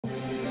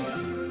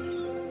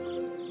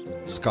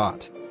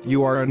Scott,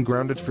 you are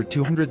ungrounded for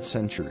 200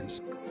 centuries.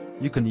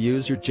 You can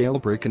use your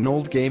jailbreak and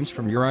old games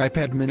from your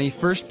iPad mini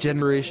first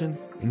generation,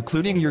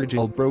 including your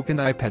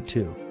jailbroken iPad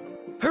 2.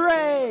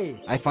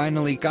 Hooray! I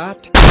finally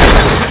got...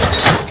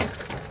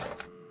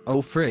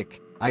 Oh frick,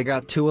 I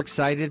got too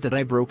excited that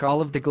I broke all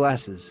of the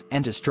glasses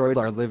and destroyed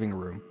our living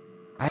room.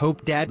 I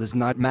hope Dad is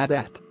not mad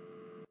at...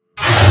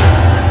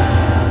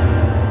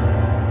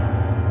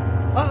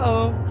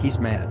 Uh-oh, he's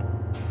mad.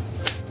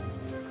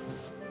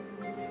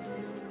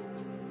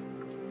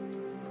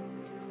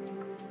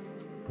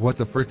 What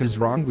the frick is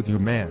wrong with you,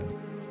 man?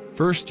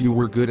 First you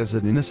were good as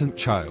an innocent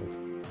child.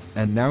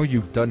 And now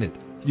you've done it.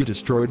 You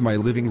destroyed my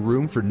living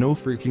room for no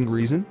freaking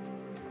reason?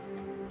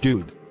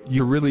 Dude,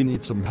 you really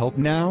need some help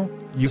now,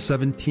 you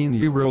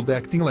 17-year-old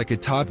acting like a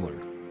toddler.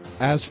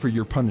 As for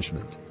your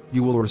punishment,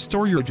 you will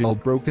restore your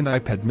jailbroken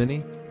iPad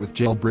mini, with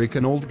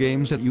jailbreaking old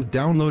games that you've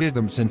downloaded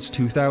them since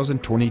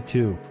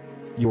 2022.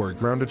 You are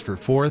grounded for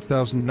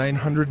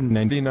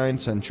 4,999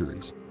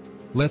 centuries.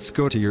 Let's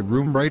go to your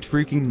room right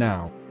freaking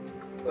now.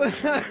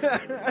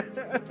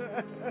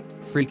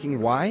 Freaking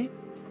why?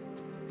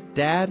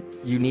 Dad,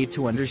 you need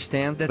to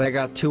understand that I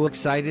got too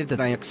excited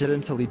that I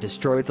accidentally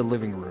destroyed the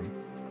living room.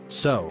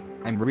 So,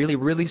 I'm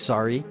really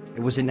sorry,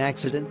 it was an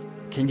accident.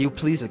 Can you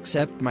please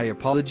accept my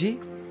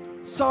apology?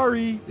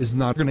 Sorry is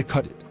not gonna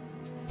cut it.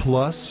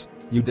 Plus,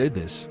 you did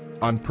this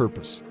on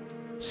purpose.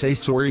 Say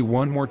sorry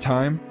one more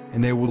time,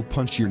 and I will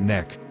punch your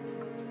neck.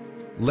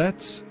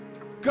 Let's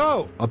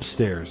go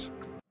upstairs.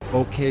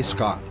 Okay,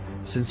 Scott.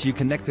 Since you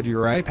connected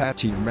your iPad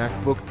to your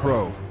MacBook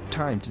Pro,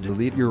 time to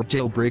delete your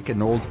jailbreak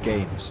and old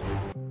games.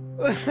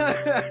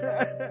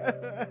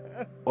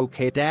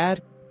 Okay,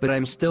 Dad, but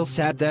I'm still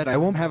sad that I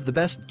won't have the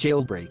best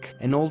jailbreak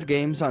and old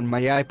games on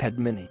my iPad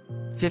mini.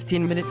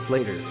 15 minutes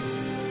later.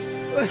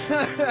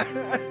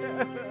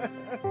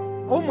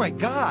 Oh my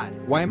god!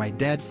 Why my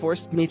dad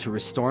forced me to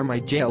restore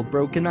my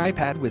jailbroken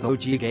iPad with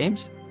OG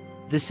games?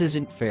 This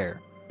isn't fair.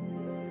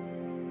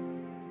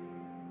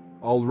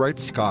 Alright,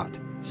 Scott.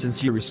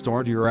 Since you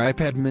restored your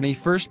iPad mini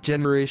first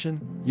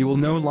generation, you will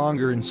no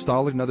longer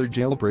install another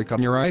jailbreak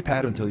on your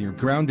iPad until your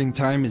grounding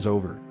time is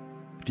over.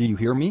 Do you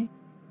hear me?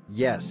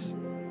 Yes.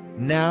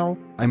 Now,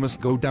 I must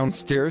go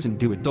downstairs and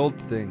do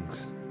adult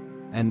things.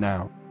 And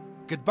now,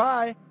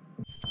 goodbye!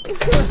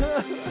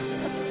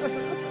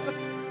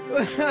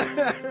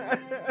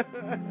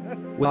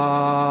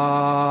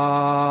 Wow.